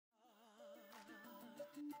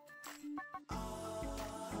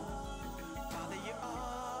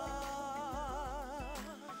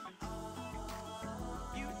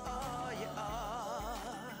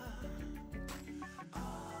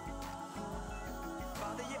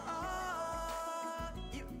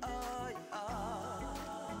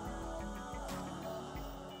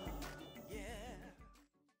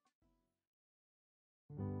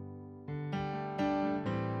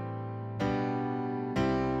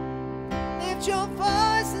lift your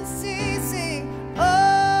voice and sing, oh,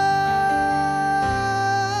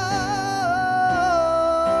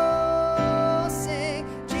 sing,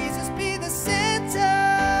 Jesus be the center.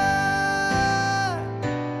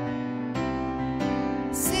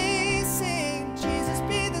 Sing, Jesus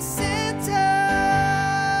be the center.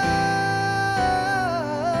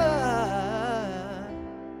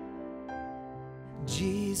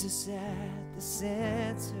 Jesus at the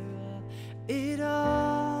center of it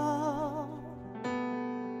all.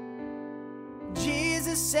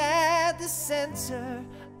 Jesus at the center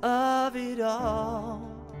of it all.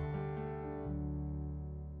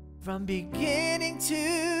 From beginning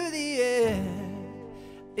to the end,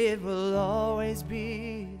 it will always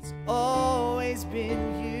be, it's always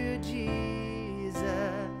been you, Jesus.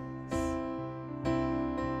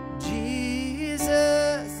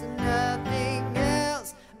 Jesus, nothing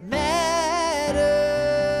else matters.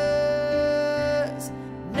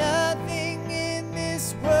 Nothing in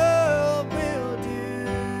this world will do.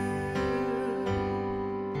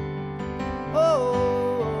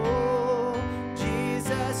 Oh,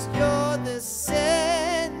 Jesus, you're the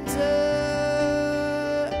center.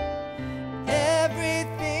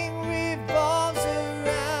 Everything revolves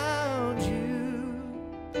around you.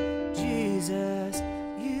 Jesus,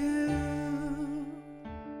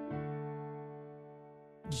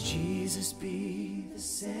 Jesus be the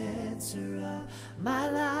center of my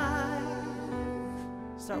life.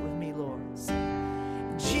 Start with me, Lord.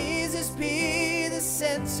 Jesus be the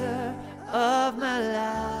center of my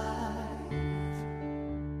life.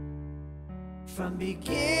 From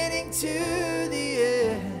beginning to the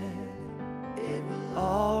end, it will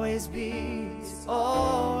always be, it's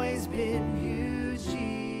always been you,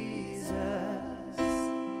 Jesus.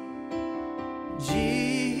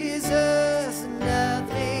 Jesus,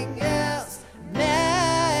 nothing else matters.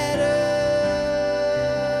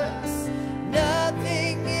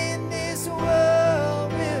 Nothing in this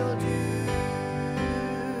world will do.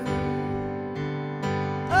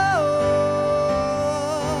 Oh,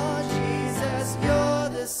 Jesus, you're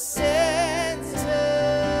the center.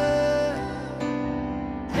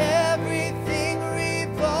 Everything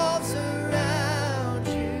revolves around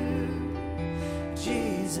you.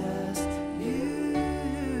 Jesus,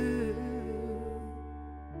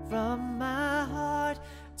 from my heart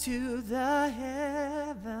to the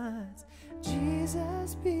heavens,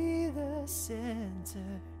 Jesus be the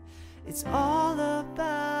center. It's all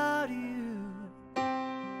about you.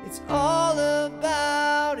 It's all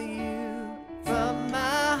about you. From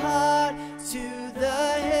my heart to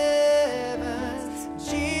the heavens,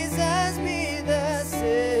 Jesus be the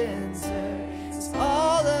center. It's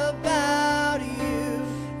all about you.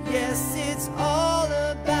 Yes, it's all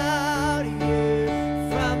about you.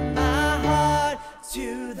 From my heart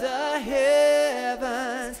to the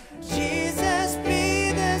heavens, Jesus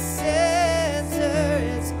be the center.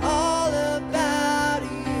 It's all about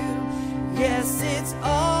you. Yes, it's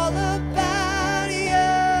all about you.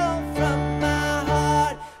 From my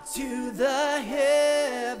heart to the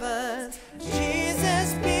heavens,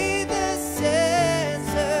 Jesus be the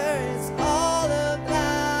center. It's all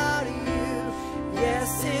about you.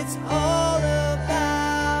 Yes, it's all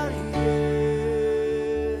about you.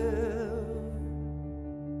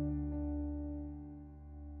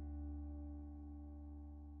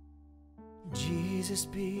 Jesus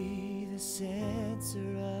be the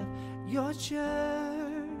center of your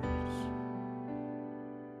church.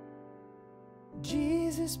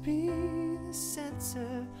 Jesus be the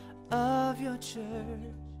center of your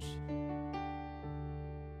church.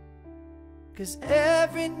 'Cause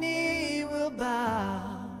every knee will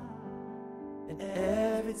bow and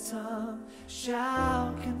every tongue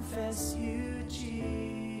shall confess you,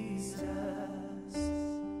 Jesus.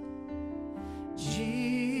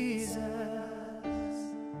 Jesus,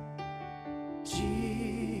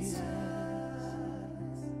 Jesus,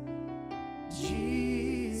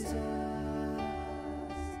 Jesus,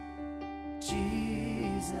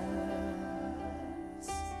 Jesus,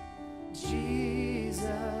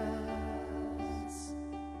 Jesus,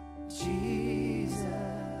 Jesus,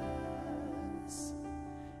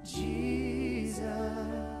 Jesus.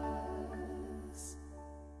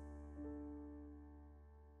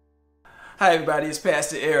 Hi everybody, it's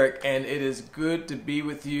Pastor Eric, and it is good to be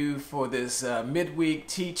with you for this midweek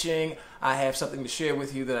teaching. I have something to share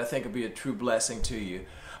with you that I think will be a true blessing to you.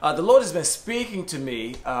 The Lord has been speaking to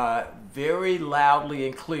me very loudly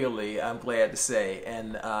and clearly, I'm glad to say.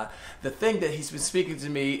 And the thing that He's been speaking to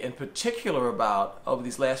me in particular about over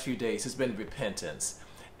these last few days has been repentance.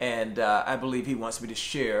 And I believe He wants me to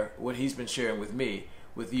share what He's been sharing with me,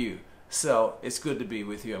 with you. So it's good to be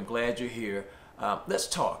with you. I'm glad you're here. let's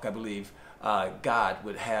talk. I believe God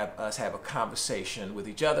would have us have a conversation with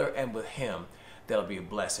each other and with Him that'll be a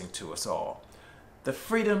blessing to us all. The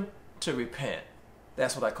freedom to repent.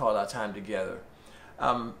 That's what I call our time together.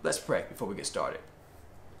 Let's pray before we get started.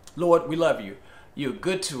 Lord, we love you. You're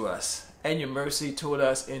good to us, and your mercy toward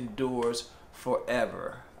us endures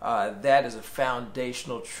forever. That is a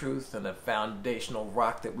foundational truth and a foundational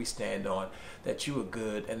rock that we stand on, that you are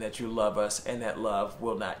good and that you love us, and that love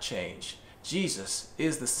will not change. Jesus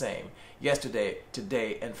is the same yesterday,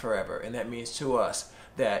 today, and forever. And that means to us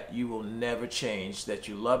that you will never change, that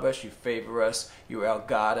you love us, you favor us, you're our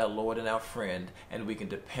God, our Lord, and our friend, and we can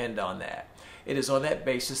depend on that. It is on that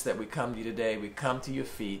basis that we come to you today. We come to your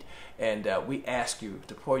feet, and we ask you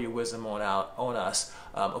to pour your wisdom on us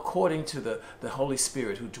according to the Holy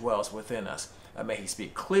Spirit who dwells within us. May he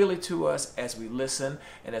speak clearly to us as we listen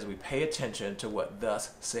and as we pay attention to what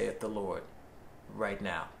thus saith the Lord right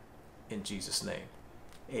now. In Jesus' name,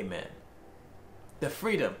 amen. The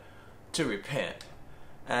freedom to repent.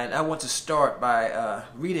 And I want to start by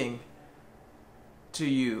reading to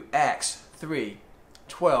you Acts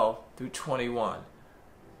 3:12 through 21.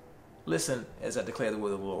 Listen as I declare the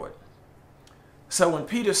word of the Lord. So when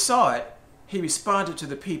Peter saw it, he responded to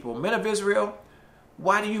the people, "Men of Israel,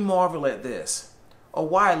 why do you marvel at this? Or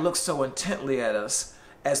why look so intently at us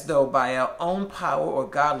as though by our own power or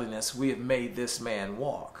godliness we have made this man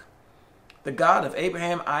walk? The God of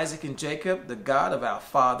Abraham, Isaac, and Jacob, the God of our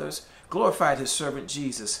fathers, glorified his servant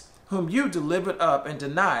Jesus, whom you delivered up and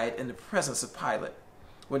denied in the presence of Pilate,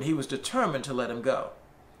 when he was determined to let him go.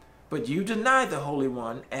 But you denied the Holy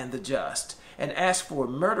One and the just, and asked for a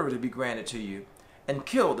murderer to be granted to you, and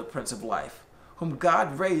killed the Prince of Life, whom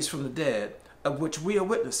God raised from the dead, of which we are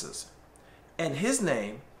witnesses. And his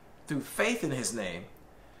name, through faith in his name,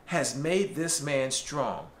 has made this man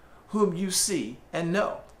strong, whom you see and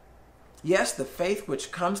know. Yes, the faith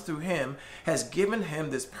which comes through him has given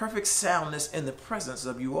him this perfect soundness in the presence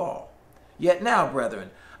of you all. Yet now,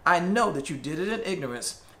 brethren, I know that you did it in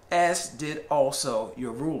ignorance, as did also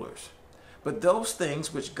your rulers. But those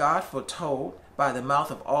things which God foretold by the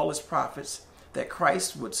mouth of all his prophets, that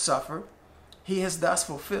Christ would suffer, he has thus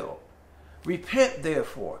fulfilled. Repent,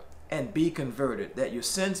 therefore, and be converted, that your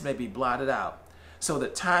sins may be blotted out, so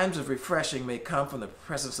that times of refreshing may come from the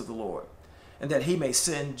presence of the Lord, and that he may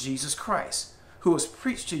send Jesus Christ, who was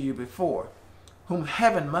preached to you before, whom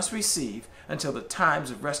heaven must receive until the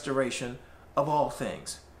times of restoration of all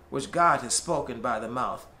things, which God has spoken by the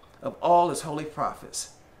mouth of all his holy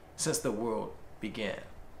prophets since the world began."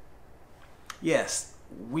 Yes,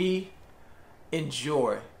 we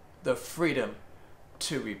enjoy the freedom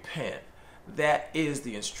to repent. That is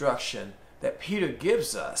the instruction that Peter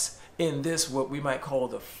gives us in this, what we might call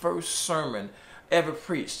the first sermon ever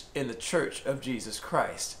preached in the Church of Jesus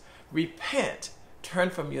Christ. Repent, turn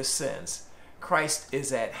from your sins. Christ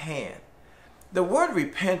is at hand. The word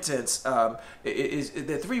repentance there are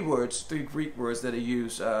three Greek words that are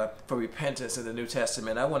used for repentance in the New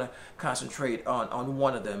Testament. I want to concentrate on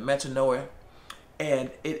one of them, metanoia,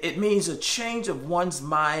 and it means a change of one's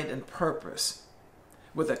mind and purpose.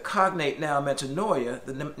 With a cognate noun metanoia,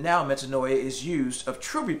 the noun metanoia is used of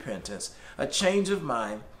true repentance, a change of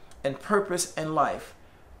mind and purpose and life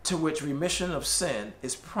to which remission of sin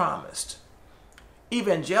is promised.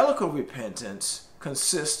 Evangelical repentance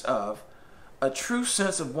consists of a true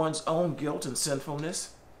sense of one's own guilt and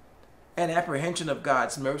sinfulness, an apprehension of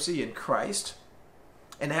God's mercy in Christ,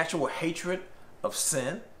 an actual hatred of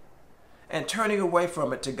sin, and turning away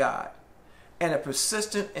from it to God, and a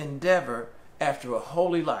persistent endeavor after a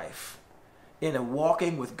holy life in a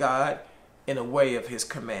walking with God in a way of his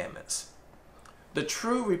commandments. The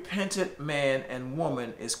true repentant man and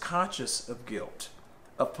woman is conscious of guilt,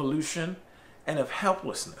 of pollution, and of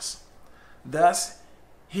helplessness. Thus,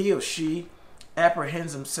 he or she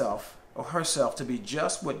apprehends himself or herself to be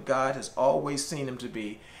just what God has always seen him to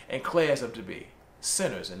be and declares them to be,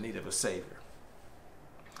 sinners in need of a Savior.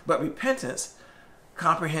 But repentance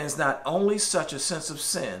comprehends not only such a sense of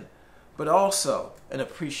sin, but also an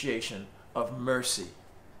appreciation of mercy,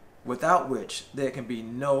 without which there can be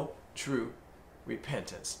no true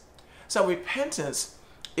repentance. So repentance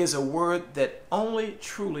is a word that only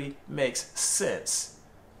truly makes sense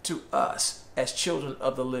to us as children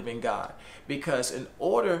of the living God, because in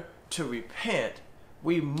order to repent,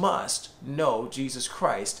 we must know Jesus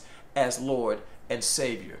Christ as Lord and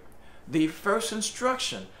Savior. The first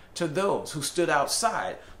instruction to those who stood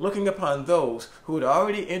outside, looking upon those who had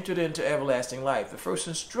already entered into everlasting life, the first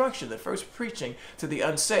instruction, the first preaching to the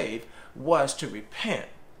unsaved was to repent.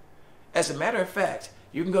 As a matter of fact,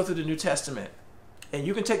 you can go through the New Testament and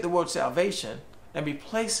you can take the word salvation and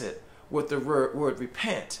replace it with the word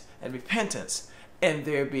repent and repentance, and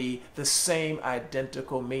there be the same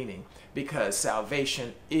identical meaning, because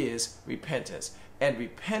salvation is repentance and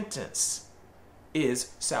repentance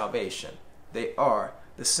is salvation. They are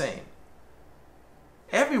the same.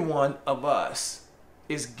 Every one of us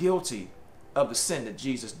is guilty of the sin that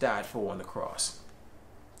Jesus died for on the cross.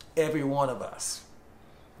 Every one of us.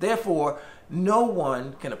 Therefore, no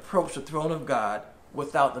one can approach the throne of God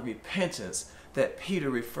without the repentance that Peter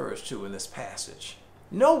refers to in this passage.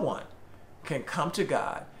 No one can come to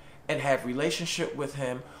God and have relationship with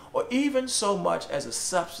him, or even so much as a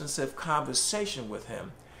substantive conversation with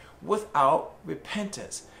him, without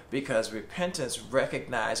repentance, because repentance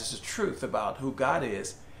recognizes the truth about who God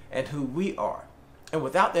is and who we are. And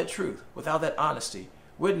without that truth, without that honesty,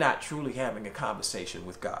 we're not truly having a conversation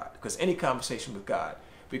with God, because any conversation with God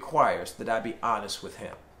requires that I be honest with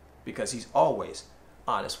him, because he's always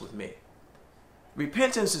honest with me.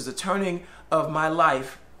 Repentance is the turning of my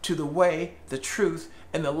life to the way, the truth,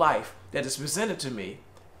 and the life that is presented to me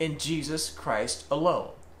in Jesus Christ alone.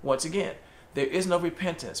 Once again, there is no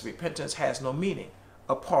repentance. Repentance has no meaning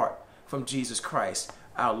apart from Jesus Christ,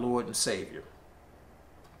 our Lord and Savior.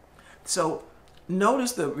 So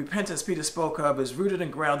notice the repentance Peter spoke of is rooted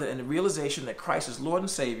and grounded in the realization that Christ is Lord and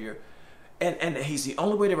Savior, and that he's the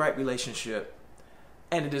only way to right relationship.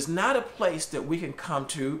 And it is not a place that we can come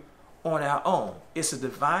to on our own. It's a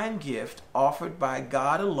divine gift offered by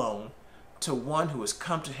God alone to one who has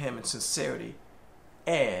come to him in sincerity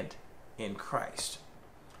and in Christ.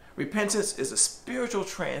 Repentance is a spiritual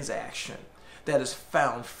transaction that is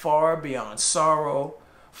found far beyond sorrow,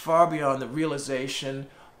 far beyond the realization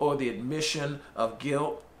or the admission of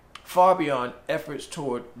guilt, far beyond efforts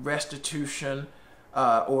toward restitution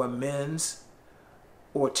or amends,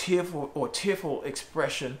 or tearful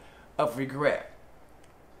expression of regret.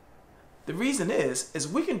 The reason is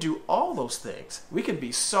we can do all those things. We can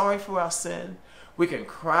be sorry for our sin. We can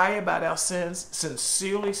cry about our sins,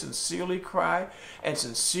 sincerely cry, and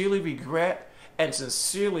sincerely regret, and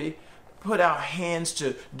sincerely put our hands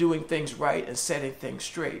to doing things right and setting things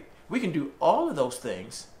straight. We can do all of those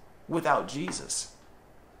things without Jesus.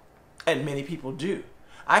 And many people do.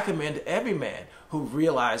 I commend every man who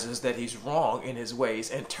realizes that he's wrong in his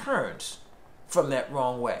ways and turns from that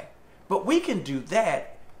wrong way. But we can do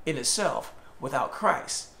that in itself without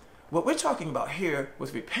Christ. What we're talking about here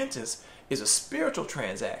with repentance is a spiritual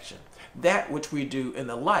transaction, that which we do in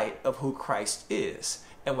the light of who Christ is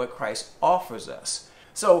and what Christ offers us.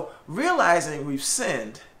 So realizing we've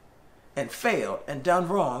sinned and failed and done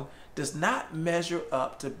wrong does not measure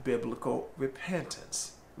up to biblical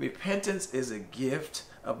repentance. Repentance is a gift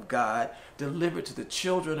of God delivered to the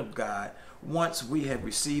children of God once we have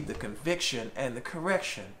received the conviction and the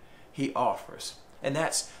correction he offers. And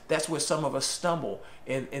that's where some of us stumble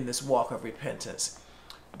in this walk of repentance.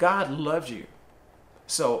 God loves you.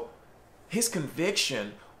 So his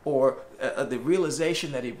conviction, or the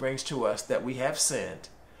realization that he brings to us that we have sinned,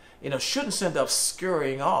 shouldn't send us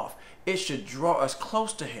scurrying off. It should draw us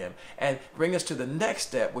close to him and bring us to the next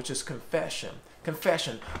step, which is confession.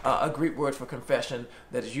 Confession, a Greek word for confession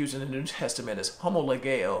that is used in the New Testament, is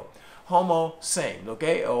homologeo. Homo, same,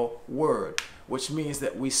 logeo, word, which means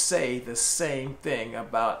that we say the same thing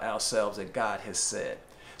about ourselves that God has said.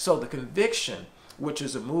 So the conviction, which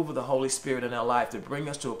is a move of the Holy Spirit in our life to bring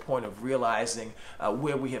us to a point of realizing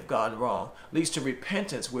where we have gone wrong, leads to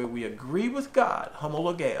repentance where we agree with God,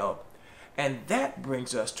 homologeo, and that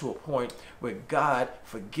brings us to a point where God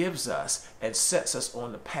forgives us and sets us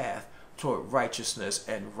on the path toward righteousness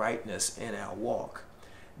and rightness in our walk.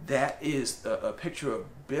 That is a picture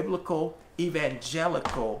of biblical,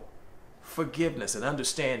 evangelical forgiveness and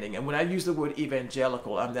understanding. And when I use the word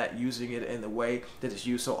evangelical, I'm not using it in the way that is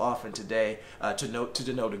used so often today to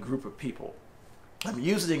denote a group of people. I'm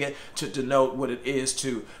using it to denote what it is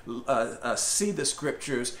to see the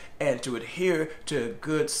scriptures and to adhere to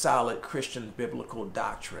good, solid Christian biblical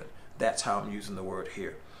doctrine. That's how I'm using the word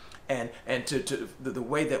here. And to the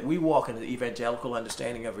way that we walk in the evangelical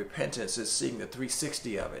understanding of repentance is seeing the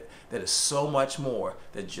 360 of it, that is so much more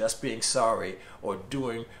than just being sorry or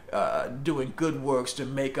doing good works to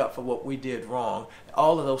make up for what we did wrong.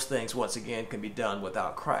 All of those things, once again, can be done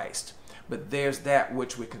without Christ. But there's that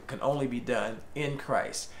which can only be done in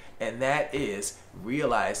Christ, and that is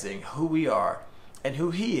realizing who we are and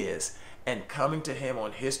who he is and coming to him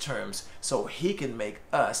on his terms so he can make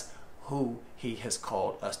us who he has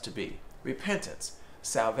called us to be. Repentance,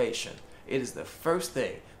 salvation. It is the first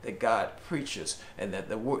thing that God preaches, and that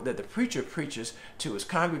the preacher preaches to his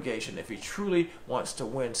congregation if he truly wants to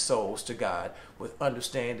win souls to God with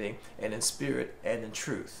understanding and in spirit and in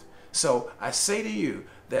truth. So I say to you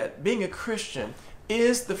that being a Christian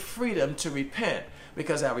is the freedom to repent,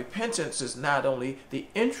 because our repentance is not only the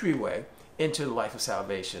entryway into the life of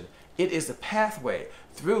salvation, it is the pathway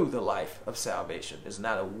through the life of salvation. It's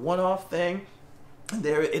not a one-off thing.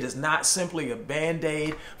 It is not simply a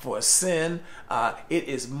band-aid for a sin. It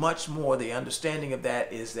is much more. The understanding of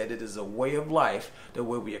that is that it is a way of life that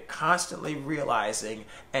where we are constantly realizing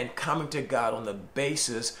and coming to God on the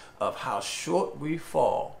basis of how short we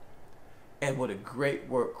fall and what a great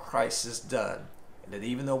work Christ has done. And that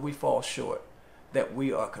even though we fall short, that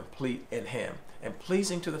we are complete in Him and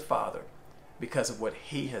pleasing to the Father because of what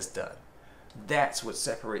He has done. That's what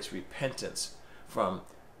separates repentance from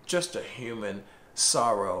just a human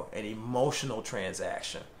sorrow and emotional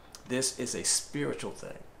transaction. This is a spiritual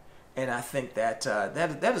thing. And I think that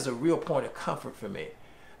that is a real point of comfort for me,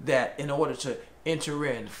 that in order to enter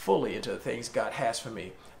in fully into the things God has for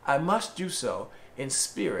me, I must do so in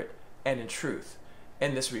spirit and in truth.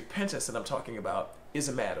 And this repentance that I'm talking about is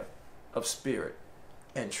a matter of spirit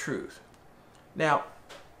and truth. Now,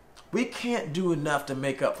 we can't do enough to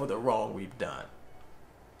make up for the wrong we've done.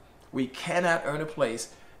 We cannot earn a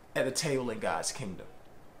place at the table in God's kingdom.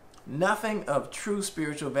 Nothing of true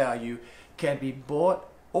spiritual value can be bought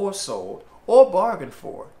or sold or bargained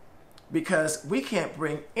for, because we can't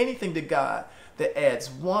bring anything to God that adds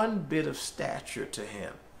one bit of stature to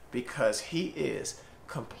Him, because He is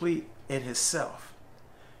complete in Himself.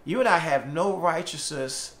 You and I have no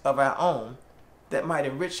righteousness of our own that might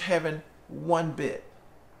enrich heaven one bit.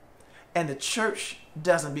 And the church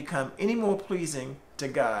doesn't become any more pleasing to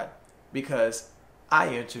God because I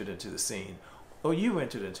entered into the scene or you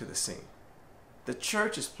entered into the scene. The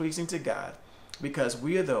church is pleasing to God because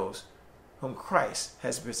we are those whom Christ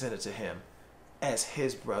has presented to Him as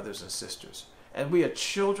His brothers and sisters. And we are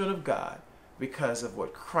children of God because of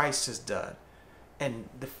what Christ has done. And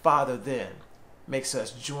the Father then makes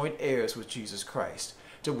us joint heirs with Jesus Christ,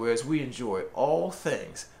 to whereas we enjoy all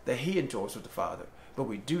things that He enjoys with the Father, but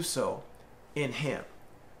we do so in Him.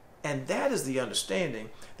 And that is the understanding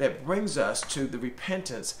that brings us to the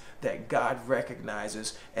repentance that God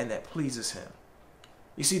recognizes and that pleases Him.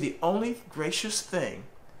 You see, the only gracious thing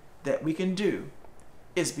that we can do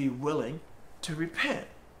is be willing to repent,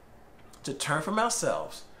 to turn from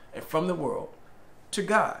ourselves and from the world to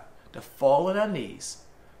God, to fall on our knees,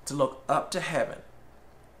 to look up to heaven,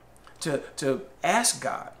 to ask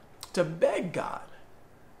God, to beg God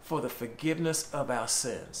for the forgiveness of our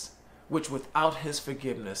sins, which without His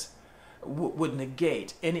forgiveness would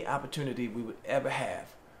negate any opportunity we would ever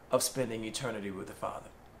have of spending eternity with the Father.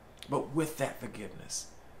 But with that forgiveness,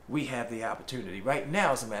 we have the opportunity. Right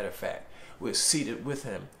now, as a matter of fact, we're seated with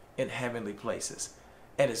Him in heavenly places.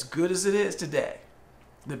 And as good as it is today,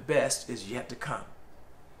 the best is yet to come.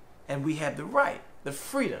 And we have the right, the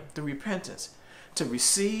freedom, the repentance to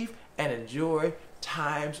receive and enjoy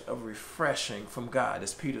times of refreshing from God,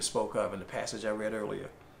 as Peter spoke of in the passage I read earlier.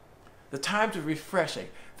 The times of refreshing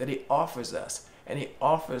that He offers us, and He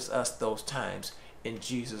offers us those times in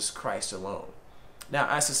Jesus Christ alone. Now,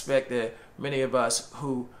 I suspect that many of us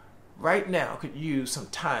who right now could use some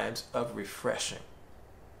times of refreshing.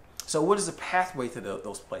 So what is the pathway to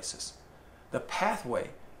those places? The pathway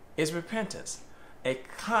is repentance, a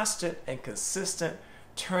constant and consistent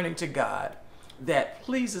turning to God that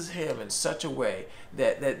pleases Him in such a way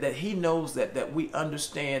that He knows that we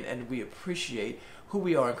understand and we appreciate who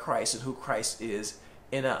we are in Christ and who Christ is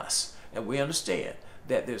in us. And we understand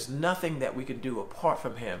that there's nothing that we can do apart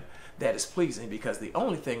from Him that is pleasing, because the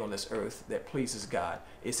only thing on this earth that pleases God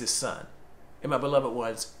is His Son. And my beloved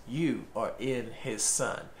ones, you are in His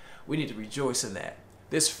Son. We need to rejoice in that.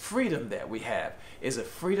 This freedom that we have is a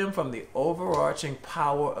freedom from the overarching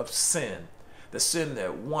power of sin. The sin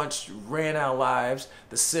that once ran our lives,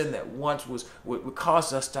 the sin that once would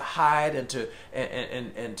cause us to hide and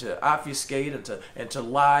to obfuscate and to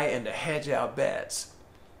lie and to hedge our bets.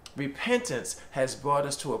 Repentance has brought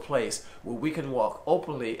us to a place where we can walk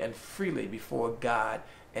openly and freely before God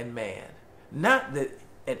and man. Not that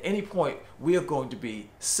at any point we are going to be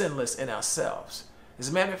sinless in ourselves. As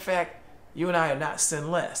a matter of fact, you and I are not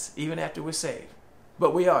sinless, even after we're saved.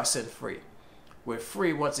 But we are sin-free. We're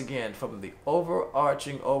free once again from the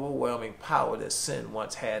overarching, overwhelming power that sin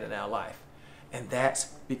once had in our life. And that's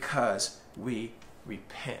because we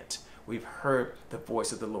repent. We've heard the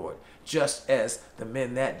voice of the Lord, just as the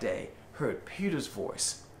men that day heard Peter's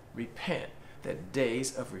voice. Repent, that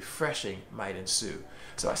days of refreshing might ensue.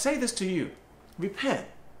 So I say this to you, repent,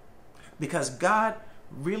 because God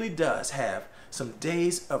really does have some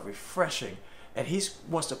days of refreshing, and He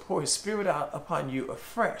wants to pour His Spirit out upon you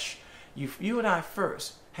afresh. You and I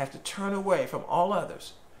first have to turn away from all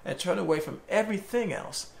others and turn away from everything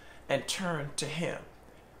else and turn to him.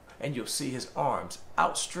 And you'll see his arms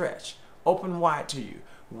outstretched, open wide to you,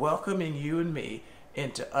 welcoming you and me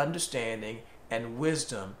into understanding and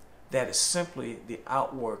wisdom that is simply the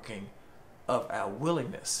outworking of our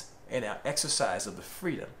willingness and our exercise of the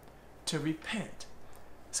freedom to repent.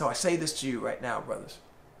 So I say this to you right now, brothers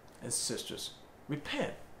and sisters.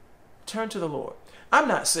 Repent. Turn to the Lord. I'm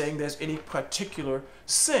not saying there's any particular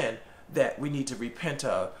sin that we need to repent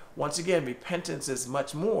of. Once again, repentance is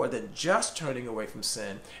much more than just turning away from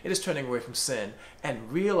sin. It is turning away from sin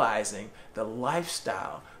and realizing the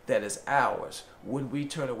lifestyle that is ours when we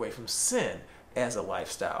turn away from sin as a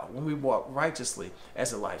lifestyle, when we walk righteously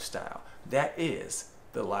as a lifestyle. That is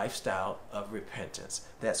the lifestyle of repentance.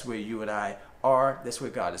 That's where you and I are. That's where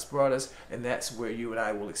God has brought us. And that's where you and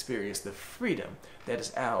I will experience the freedom that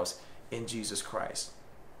is ours in Jesus Christ.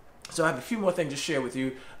 So I have a few more things to share with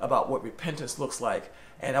you about what repentance looks like.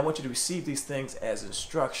 And I want you to receive these things as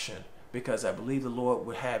instruction, because I believe the Lord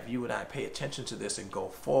would have you and I pay attention to this and go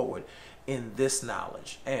forward in this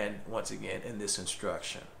knowledge and, once again, in this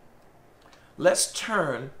instruction. Let's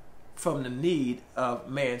turn from the need of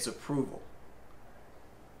man's approval.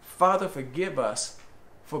 Father, forgive us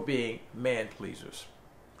for being man-pleasers.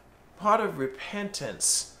 Part of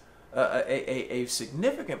repentance, a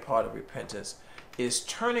significant part of repentance, is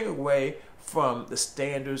turning away from the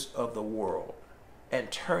standards of the world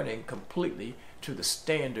and turning completely to the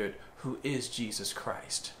standard who is Jesus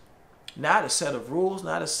Christ. Not a set of rules,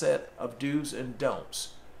 not a set of do's and don'ts.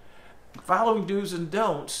 Following do's and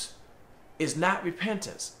don'ts is not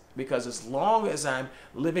repentance, because as long as I'm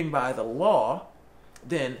living by the law,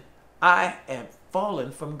 then I am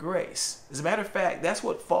fallen from grace. As a matter of fact, that's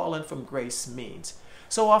what fallen from grace means.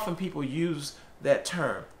 So often people use that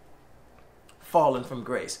term, fallen from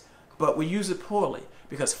grace, but we use it poorly,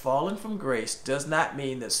 because fallen from grace does not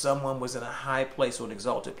mean that someone was in a high place or an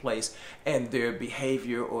exalted place and their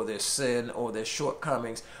behavior or their sin or their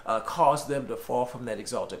shortcomings caused them to fall from that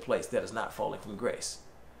exalted place. That is not falling from grace.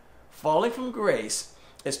 Falling from grace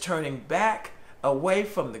is turning back away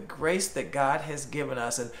from the grace that God has given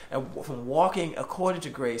us and from walking according to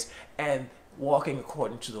grace and walking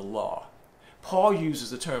according to the law. Paul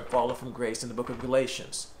uses the term fallen from grace in the book of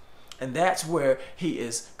Galatians. And that's where he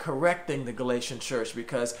is correcting the Galatian church,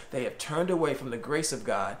 because they have turned away from the grace of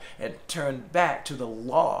God and turned back to the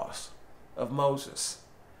laws of Moses.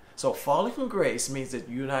 So falling from grace means that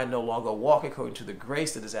you and I no longer walk according to the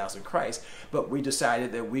grace that is ours in Christ, but we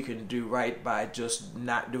decided that we can do right by just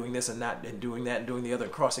not doing this and doing that and doing the other,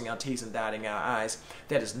 and crossing our T's and dotting our I's.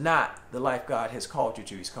 That is not the life God has called you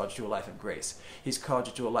to. He's called you to a life of grace. He's called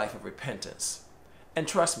you to a life of repentance. And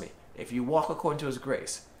trust me, if you walk according to his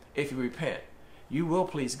grace, if you repent, you will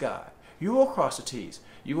please God. You will cross the T's.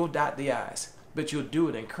 You will dot the I's. But you'll do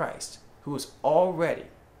it in Christ, who is already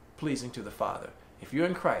pleasing to the Father. If you're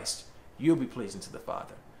in Christ, you'll be pleasing to the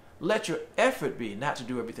Father. Let your effort be not to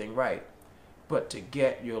do everything right, but to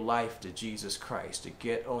get your life to Jesus Christ, to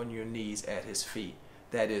get on your knees at his feet.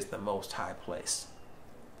 That is the most high place.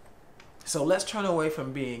 So let's turn away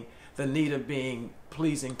from being the need of being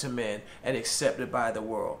pleasing to men and accepted by the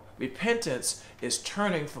world. Repentance is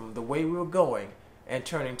turning from the way we're going and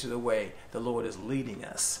turning to the way the Lord is leading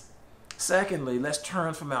us. Secondly, let's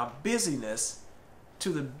turn from our busyness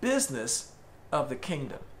to the business of the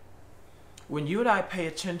kingdom. When you and I pay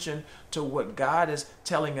attention to what God is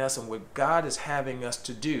telling us and what God is having us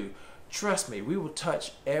to do, trust me, we will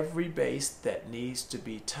touch every base that needs to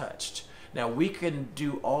be touched. Now, we can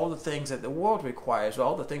do all the things that the world requires,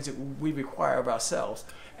 all the things that we require of ourselves,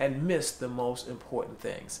 and miss the most important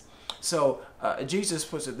things. So Jesus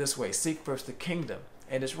puts it this way: seek first the kingdom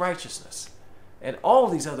and its righteousness, and all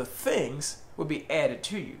these other things will be added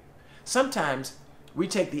to you. Sometimes we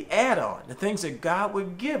take the add-on, the things that God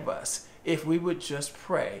would give us if we would just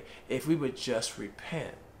pray, if we would just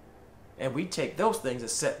repent. And we take those things and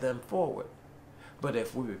set them forward. But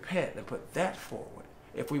if we repent and put that forward,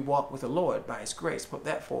 if we walk with the Lord by his grace, put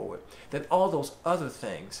that forward, then all those other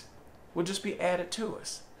things will just be added to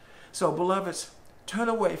us. So, beloveds, turn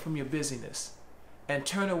away from your busyness and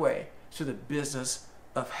turn away to the business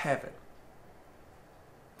of heaven.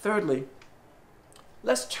 Thirdly,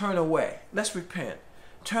 let's turn away. Let's repent.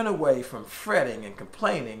 Turn away from fretting and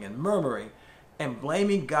complaining and murmuring and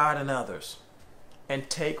blaming God and others, and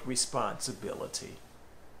take responsibility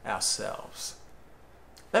ourselves.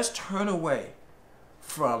 Let's turn away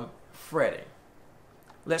from fretting.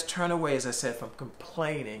 Let's turn away, as I said, from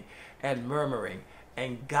complaining and murmuring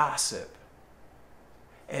and gossip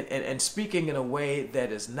and speaking in a way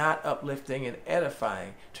that is not uplifting and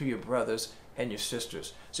edifying to your brothers and your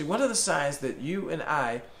sisters. See, one of the signs that you and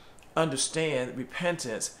I understand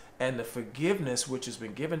repentance and the forgiveness which has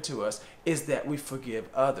been given to us is that we forgive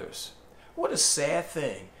others. What a sad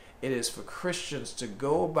thing it is for Christians to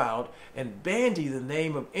go about and bandy the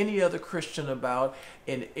name of any other Christian about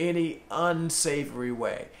in any unsavory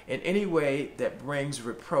way, in any way that brings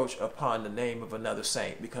reproach upon the name of another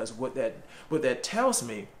saint. Because what that tells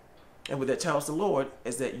me, and what that tells the Lord,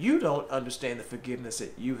 is that you don't understand the forgiveness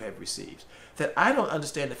that you have received. That I don't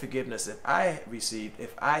understand the forgiveness that I received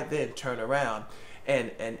if I then turn around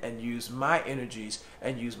and use my energies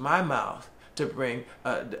and use my mouth to bring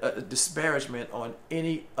a disparagement on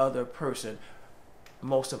any other person,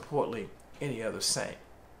 most importantly, any other saint.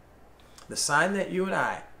 The sign that you and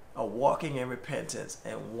I are walking in repentance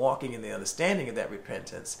and walking in the understanding of that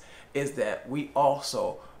repentance is that we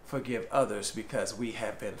also forgive others because we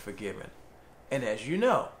have been forgiven. And as you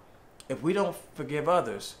know, if we don't forgive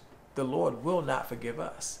others, the Lord will not forgive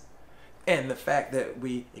us. And the fact that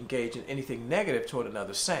we engage in anything negative toward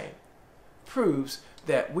another saint proves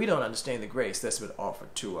that we don't understand the grace that's been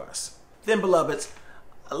offered to us. Then, beloveds,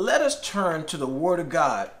 let us turn to the Word of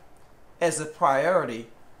God as a priority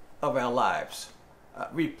of our lives.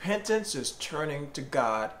 Repentance is turning to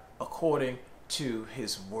God according to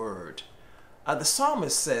His Word. The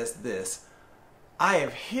psalmist says this, "I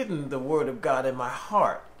have hidden the Word of God in my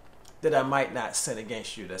heart that I might not sin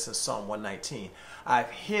against you." That's in Psalm 119. I've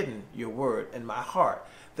hidden your word in my heart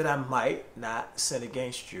that I might not sin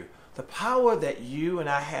against you. The power that you and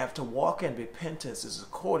I have to walk in repentance is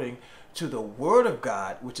according to the Word of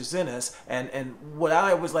God, which is in us. And what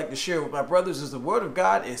I always like to share with my brothers is the Word of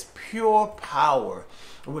God is pure power.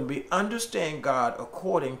 When we understand God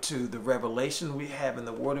according to the revelation we have in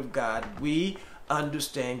the Word of God, we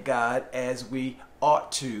understand God as we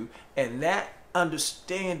ought to. And that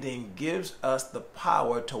understanding gives us the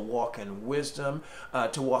power to walk in wisdom,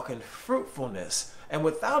 to walk in fruitfulness. And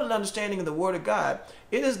without an understanding of the Word of God,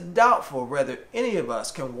 it is doubtful whether any of us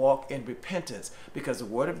can walk in repentance, because the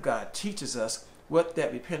Word of God teaches us what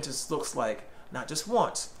that repentance looks like, not just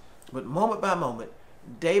once, but moment by moment,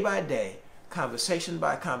 day by day, conversation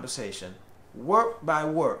by conversation, work by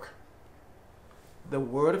work. The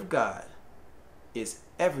Word of God is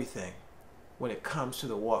everything when it comes to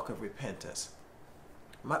the walk of repentance.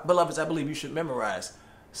 My beloveds, I believe you should memorize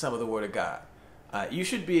some of the Word of God. You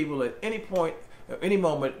should be able at any point, at any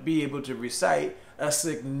moment, be able to recite a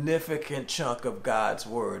significant chunk of God's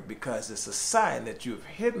Word, because it's a sign that you've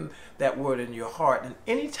hidden that Word in your heart. And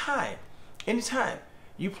anytime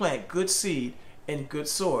you plant good seed in good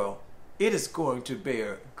soil, it is going to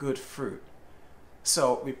bear good fruit.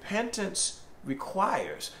 So repentance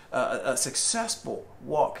requires a successful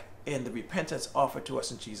walk in the repentance offered to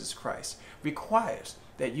us in Jesus Christ. Requires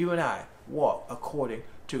that you and I walk according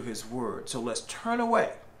to His Word. So let's turn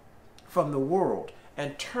away from the world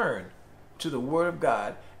and turn to the Word of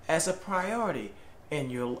God as a priority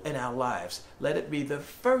in our lives. Let it be the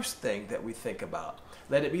first thing that we think about.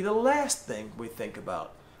 Let it be the last thing we think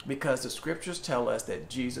about, because the Scriptures tell us that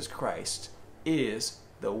Jesus Christ is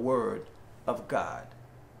the Word of God.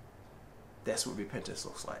 That's what repentance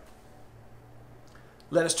looks like.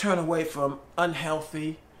 Let us turn away from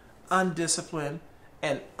unhealthy, undisciplined,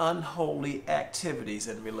 and unholy activities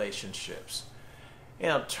and relationships. You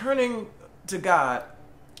know, turning to God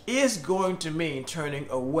is going to mean turning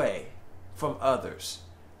away from others.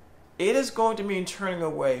 It is going to mean turning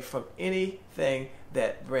away from anything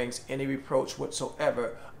that brings any reproach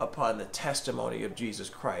whatsoever upon the testimony of Jesus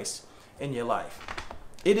Christ in your life.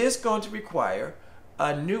 It is going to require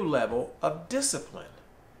a new level of discipline.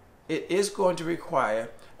 It is going to require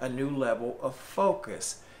a new level of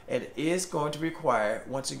focus. It is going to require,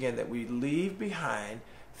 once again, that we leave behind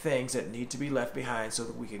things that need to be left behind so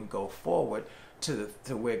that we can go forward to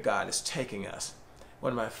where God is taking us.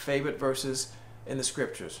 One of my favorite verses in the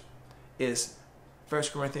Scriptures is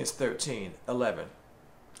 1 Corinthians 13:11.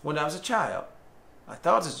 When I was a child, I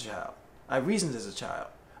thought as a child, I reasoned as a child,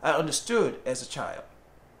 I understood as a child.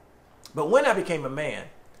 But when I became a man,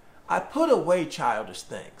 I put away childish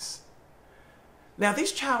things. Now,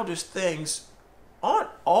 these childish things aren't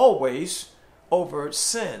always overt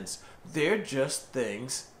sins. They're just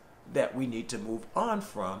things that we need to move on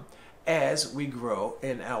from as we grow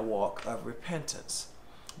in our walk of repentance.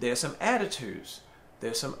 There's some attitudes,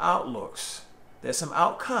 there's some outlooks, there's some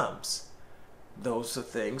outcomes. Those are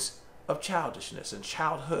things of childishness and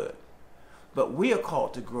childhood. But we are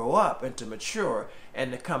called to grow up and to mature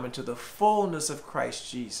and to come into the fullness of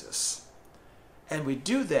Christ Jesus. And we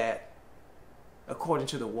do that according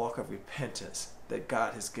to the walk of repentance that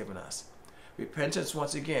God has given us. Repentance,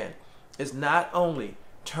 once again, is not only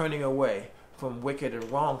turning away from wicked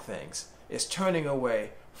and wrong things. It's turning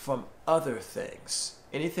away from other things,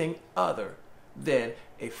 anything other than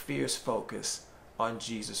a fierce focus on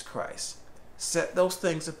Jesus Christ. Set those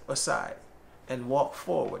things aside and walk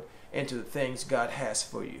forward into the things God has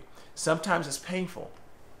for you. Sometimes it's painful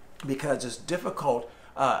because it's difficult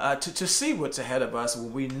to see what's ahead of us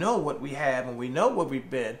when we know what we have and we know where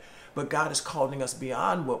we've been, but God is calling us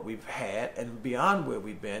beyond what we've had and beyond where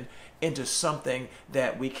we've been into something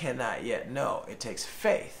that we cannot yet know. It takes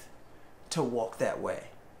faith to walk that way,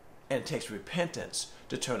 and it takes repentance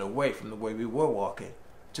to turn away from the way we were walking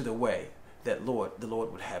to the way that the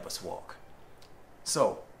Lord would have us walk.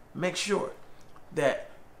 So make sure that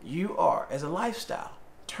you are, as a lifestyle,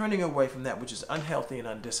 turning away from that which is unhealthy and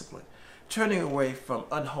undisciplined, turning away from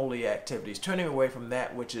unholy activities, turning away from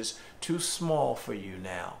that which is too small for you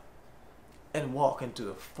now, and walk into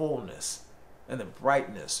the fullness and the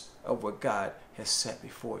brightness of what God has set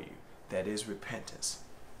before you. That is repentance.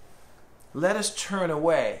 Let us turn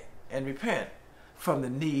away and repent from the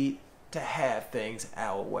need to have things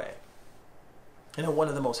our way. You know, one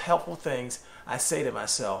of the most helpful things I say to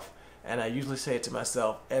myself, and I usually say it to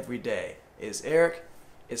myself every day, is, Eric,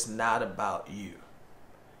 it's not about you.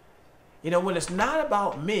 You know, when it's not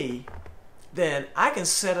about me, then I can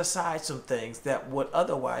set aside some things that would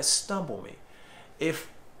otherwise stumble me.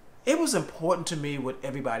 If it was important to me what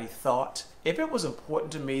everybody thought, if it was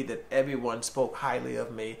important to me that everyone spoke highly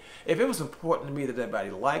of me, if it was important to me that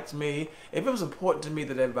everybody liked me, if it was important to me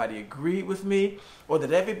that everybody agreed with me, or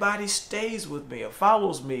that everybody stays with me or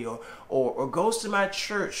follows me or goes to my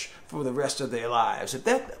church for the rest of their lives, if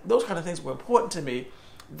those kind of things were important to me,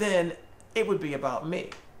 then it would be about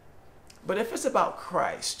me. But if it's about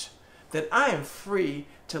Christ, then I am free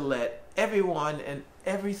to let everyone and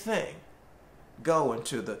everything go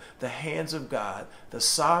into the hands of God, the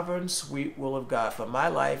sovereign, sweet will of God for my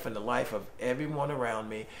life and the life of everyone around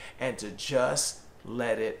me, and to just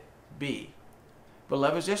let it be.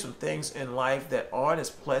 Beloveds, there's some things in life that aren't as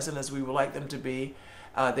pleasant as we would like them to be.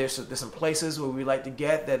 There's some places where we like to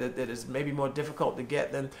get that is maybe more difficult to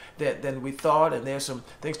get than we thought, and there's some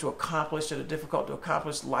things to accomplish that are difficult to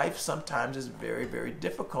accomplish. Life sometimes is very, very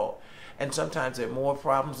difficult, and sometimes there are more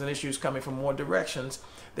problems and issues coming from more directions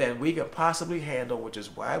than we can possibly handle, which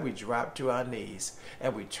is why we drop to our knees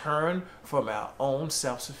and we turn from our own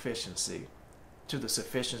self-sufficiency to the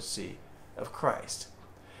sufficiency of Christ.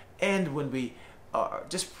 And when we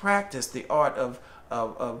just practice the art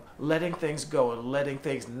of letting things go and letting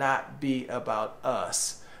things not be about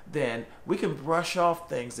us, then we can brush off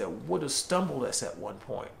things that would have stumbled us at one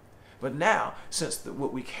point. But now, since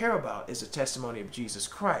what we care about is the testimony of Jesus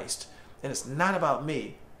Christ, and it's not about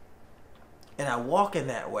me, and I walk in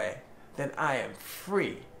that way, then I am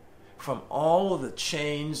free from all of the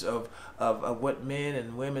chains of what men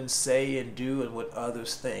and women say and do and what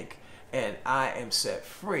others think. And I am set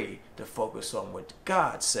free to focus on what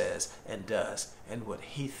God says and does and what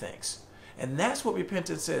He thinks. And that's what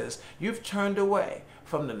repentance is. You've turned away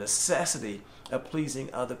from the necessity of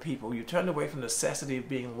pleasing other people. You turned away from the necessity of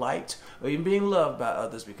being liked or even being loved by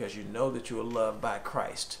others because you know that you are loved by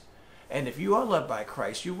Christ. And if you are loved by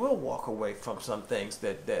Christ, you will walk away from some things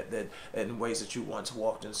that in ways that you once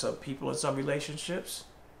walked in some people and some relationships.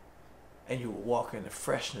 And you will walk in the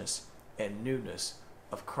freshness and newness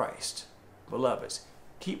of Christ. Beloveds,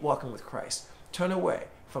 keep walking with Christ. Turn away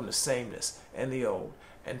from the sameness and the old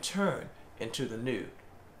and turn into the new,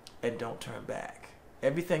 and don't turn back.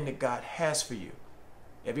 Everything that God has for you,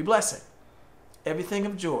 every blessing, everything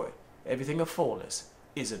of joy, everything of fullness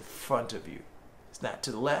is in front of you. It's not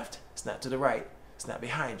to the left, it's not to the right, it's not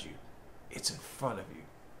behind you, it's in front of you.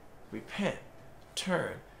 Repent,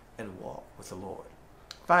 turn, and walk with the Lord.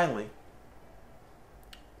 Finally,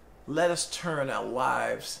 let us turn our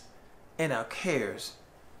lives and our cares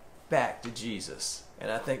back to Jesus.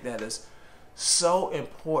 And I think that is so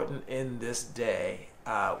important in this day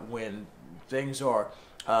when things are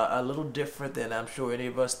a little different than I'm sure any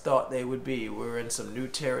of us thought they would be. We're in some new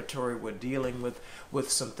territory. We're dealing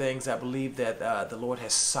with some things I believe that the Lord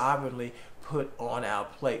has sovereignly put on our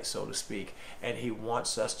plate, so to speak. And He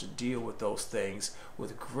wants us to deal with those things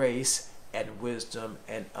with grace and wisdom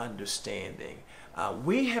and understanding.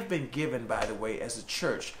 We have been given, by the way, as a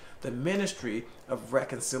church, the ministry of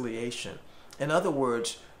reconciliation. In other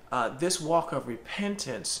words, this walk of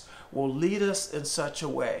repentance will lead us in such a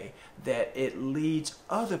way that it leads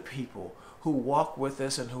other people who walk with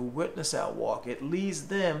us and who witness our walk. It leads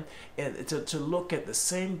them to look at the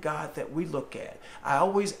same God that we look at. I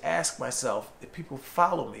always ask myself, if people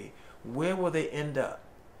follow me, where will they end up?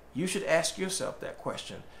 You should ask yourself that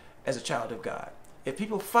question as a child of God. If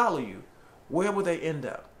people follow you, where will they end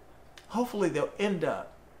up? hopefully they'll end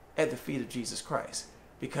up at the feet of Jesus Christ,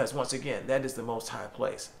 because once again, that is the most high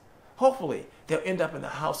place. Hopefully they'll end up in the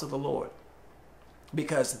house of the Lord,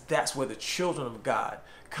 because that's where the children of God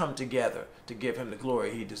come together to give him the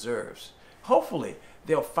glory he deserves. Hopefully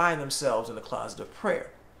they'll find themselves in the closet of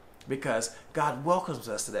prayer, because God welcomes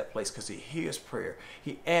us to that place, because he hears prayer.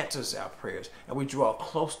 He answers our prayers, and we draw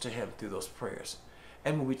close to him through those prayers.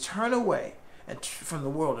 And when we turn away from the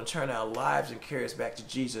world and turn our lives and cares back to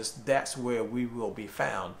Jesus, that's where we will be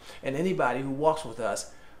found. And anybody who walks with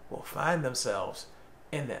us will find themselves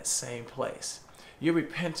in that same place. Your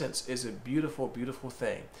repentance is a beautiful, beautiful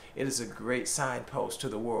thing. It is a great signpost to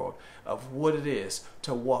the world of what it is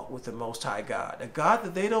to walk with the Most High God, a God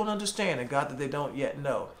that they don't understand, a God that they don't yet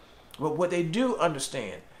know. But what they do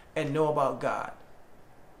understand and know about God,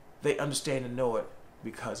 they understand and know it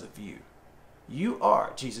because of you. You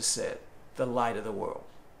are, Jesus said, the light of the world.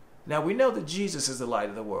 Now we know that Jesus is the light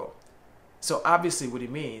of the world. So obviously what he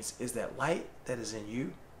means is that light that is in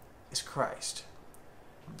you is Christ.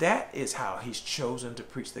 That is how he's chosen to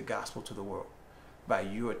preach the gospel to the world, by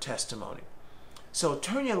your testimony. So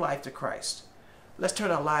turn your life to Christ. Let's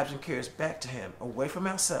turn our lives and cares back to him, away from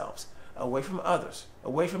ourselves, away from others,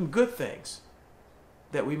 away from good things,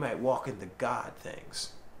 that we might walk in the God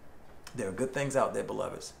things. There are good things out there,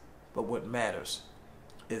 beloveds, but what matters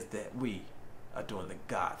is that we are doing the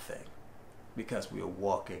God thing, because we are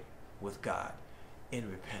walking with God in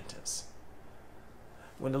repentance.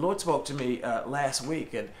 When the Lord spoke to me last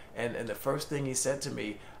week, and the first thing he said to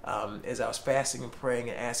me as I was fasting and praying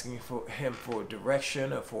and asking for him for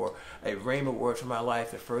direction or for a rhema word for my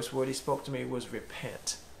life, the first word he spoke to me was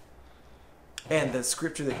repent. And the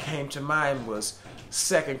scripture that came to mind was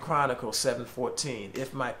 2 Chronicles 7:14.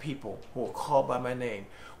 If my people who are called by my name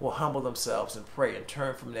will humble themselves and pray and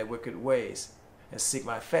turn from their wicked ways and seek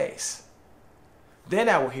my face, then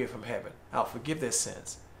I will hear from heaven. I'll forgive their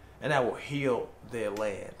sins, and I will heal their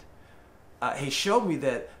land. He showed me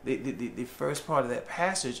that the first part of that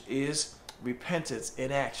passage is repentance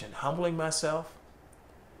in action. Humbling myself,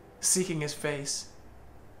 seeking his face,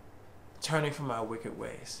 turning from my wicked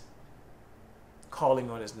ways, calling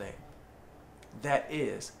on his name. That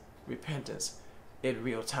is repentance in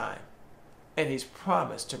real time. And he's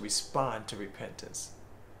promised to respond to repentance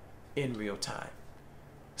in real time.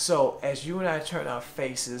 So as you and I turn our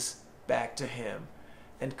faces back to him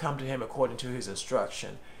and come to him according to his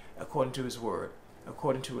instruction, according to his word,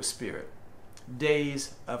 according to his spirit,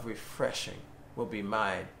 days of refreshing will be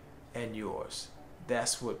mine and yours.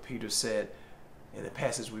 That's what Peter said in the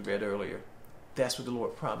passage we read earlier. That's what the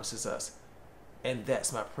Lord promises us. And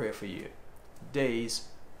that's my prayer for you. Days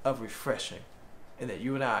of refreshing, and that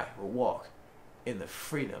you and I will walk in the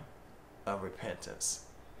freedom of repentance.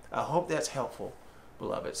 I hope that's helpful,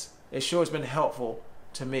 beloveds. It sure has been helpful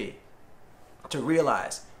to me to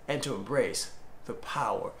realize and to embrace the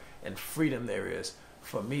power and freedom there is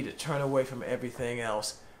for me to turn away from everything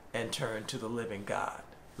else and turn to the living God.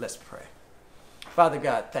 Let's pray. Father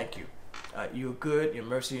God, thank you. You're good. Your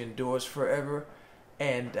mercy endures forever.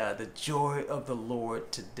 And the joy of the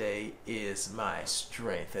Lord today is my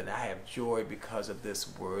strength. And I have joy because of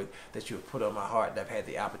this word that you have put on my heart, and I've had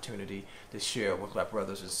the opportunity to share with my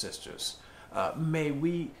brothers and sisters. May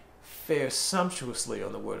we fare sumptuously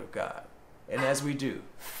on the word of God. And as we do,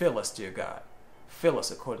 fill us, dear God. Fill us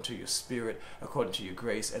according to your spirit, according to your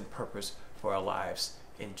grace and purpose for our lives.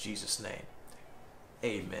 In Jesus' name,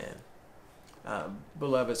 amen.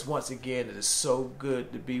 Beloveds, once again, it is so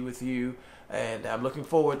good to be with you, and I'm looking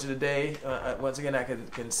forward to the day. Once again, I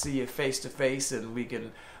can see you face to face, and we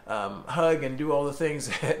can hug and do all the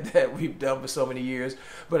things that we've done for so many years.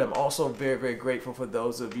 But I'm also very, very grateful for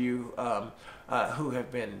those of you who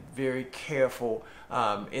have been very careful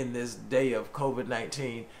in this day of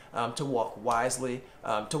COVID-19 to walk wisely,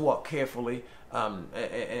 to walk carefully,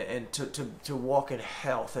 and to walk in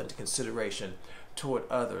health and consideration toward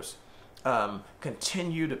others.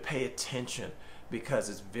 Continue to pay attention, because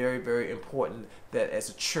it's very, very important that as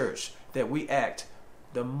a church that we act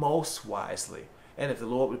the most wisely. And if the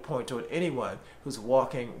Lord would point toward anyone who's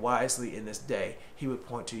walking wisely in this day, he would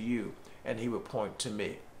point to you, and he would point to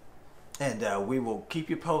me. And we will keep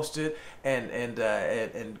you posted and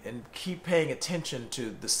keep paying attention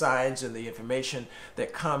to the signs and the information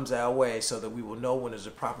that comes our way, so that we will know when is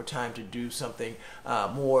the proper time to do something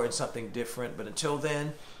more and something different. But until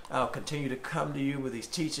then, I'll continue to come to you with these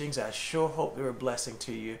teachings. I sure hope they're a blessing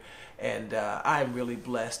to you. And I'm really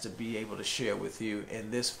blessed to be able to share with you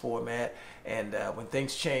in this format. And when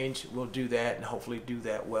things change, we'll do that and hopefully do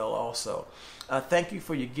that well also. Thank you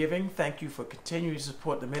for your giving. Thank you for continuing to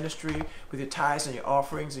support the ministry with your tithes and your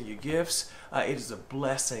offerings and your gifts. It is a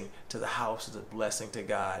blessing to the house. It's a blessing to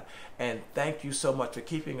God. And thank you so much for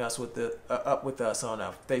keeping us with up with us on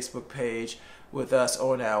our Facebook page, with us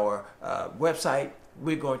on our website.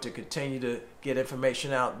 We're going to continue to get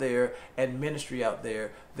information out there and ministry out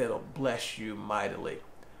there that'll bless you mightily.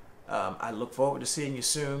 I look forward to seeing you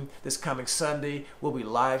soon. This coming Sunday, we'll be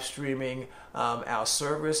live streaming our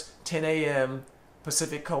service, 10 a.m.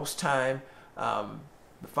 Pacific Coast time. The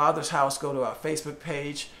Father's House, go to our Facebook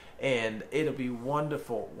page, and it'll be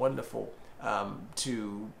wonderful, wonderful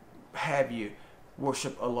to have you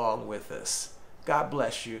worship along with us. God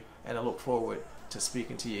bless you, and I look forward to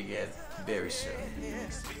speaking to you again very soon.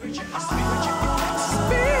 Can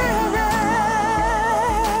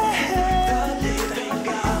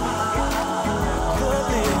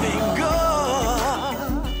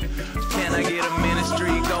I get a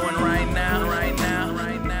ministry going right now?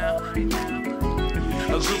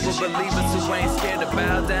 A group of believers who ain't scared to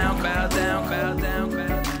bow down.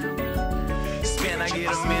 Can I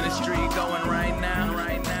get a ministry going right now?